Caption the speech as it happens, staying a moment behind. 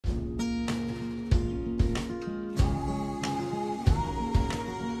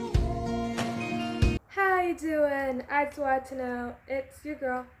you doing? I just wanted to know. It's your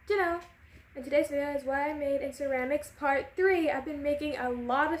girl, Janelle. And today's video is what I made in ceramics part 3. I've been making a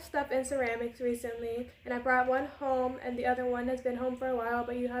lot of stuff in ceramics recently, and I brought one home and the other one has been home for a while,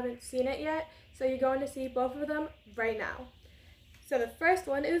 but you haven't seen it yet. So you're going to see both of them right now. So the first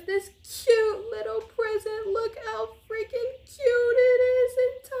one is this cute little present. Look how freaking cute it is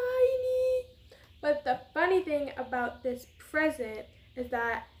and tiny. But the funny thing about this present is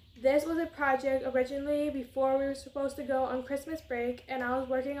that this was a project originally before we were supposed to go on Christmas break, and I was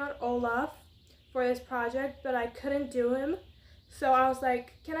working on Olaf for this project, but I couldn't do him. So I was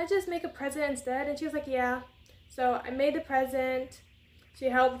like, can I just make a present instead? And she was like, yeah. So I made the present, she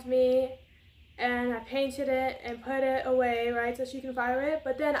helped me, and I painted it and put it away, right, so she can fire it.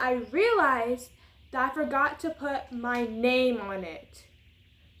 But then I realized that I forgot to put my name on it.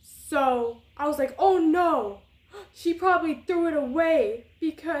 So I was like, oh no, she probably threw it away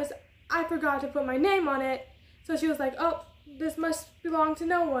because I forgot to put my name on it. So she was like, oh, this must belong to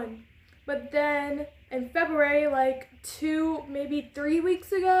no one. But then in February, like 2, maybe 3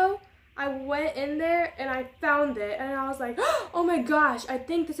 weeks ago, I went in there and I found it. And I was like, oh my gosh, I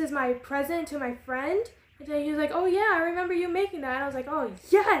think this is my present to my friend. And then he was like, oh yeah, I remember you making that. And I was like, oh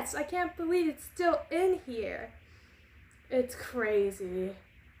yes, I can't believe it's still in here. It's crazy.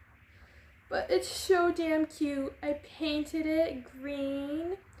 But it's so damn cute. I painted it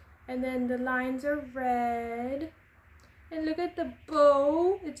green, and then the lines are red. And look at the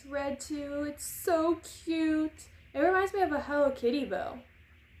bow, it's red too. It's so cute. It reminds me of a Hello Kitty bow.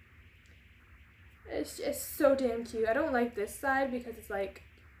 It's just so damn cute. I don't like this side because it's like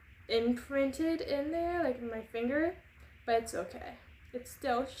imprinted in there, like in my finger, but it's okay. It's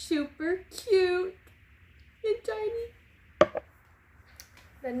still super cute and tiny.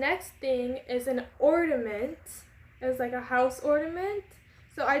 The next thing is an ornament. It's like a house ornament.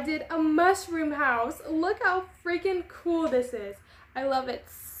 So I did a mushroom house. Look how freaking cool this is. I love it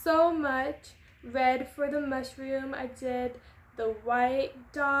so much. Red for the mushroom. I did the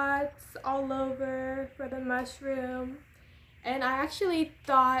white dots all over for the mushroom. And I actually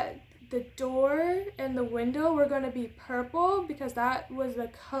thought the door and the window were going to be purple because that was the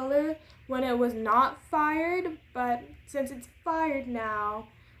color when it was not fired, but since it's fired now,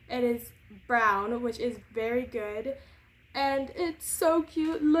 it is brown, which is very good. And it's so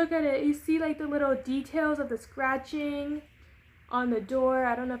cute. Look at it. You see like the little details of the scratching on the door.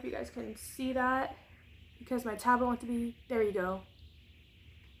 I don't know if you guys can see that because my tablet wants to be, there you go.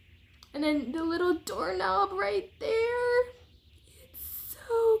 And then the little doorknob right there. It's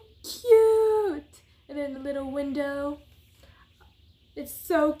so cute. And then the little window. It's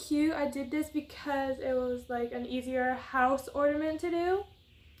so cute. I did this because it was like an easier house ornament to do.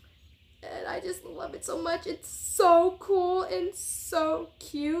 And I just love it so much. It's so cool and so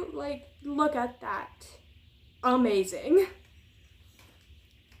cute. Like, look at that. Amazing.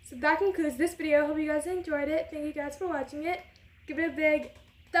 So that concludes this video. Hope you guys enjoyed it. Thank you guys for watching it. Give it a big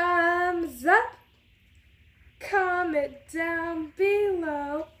thumbs up. Comment down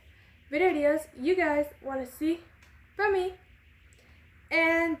below videos you guys want to see from me.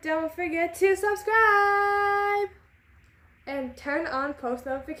 And don't forget to subscribe and turn on post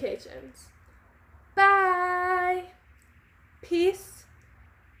notifications. Bye. Peace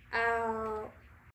out.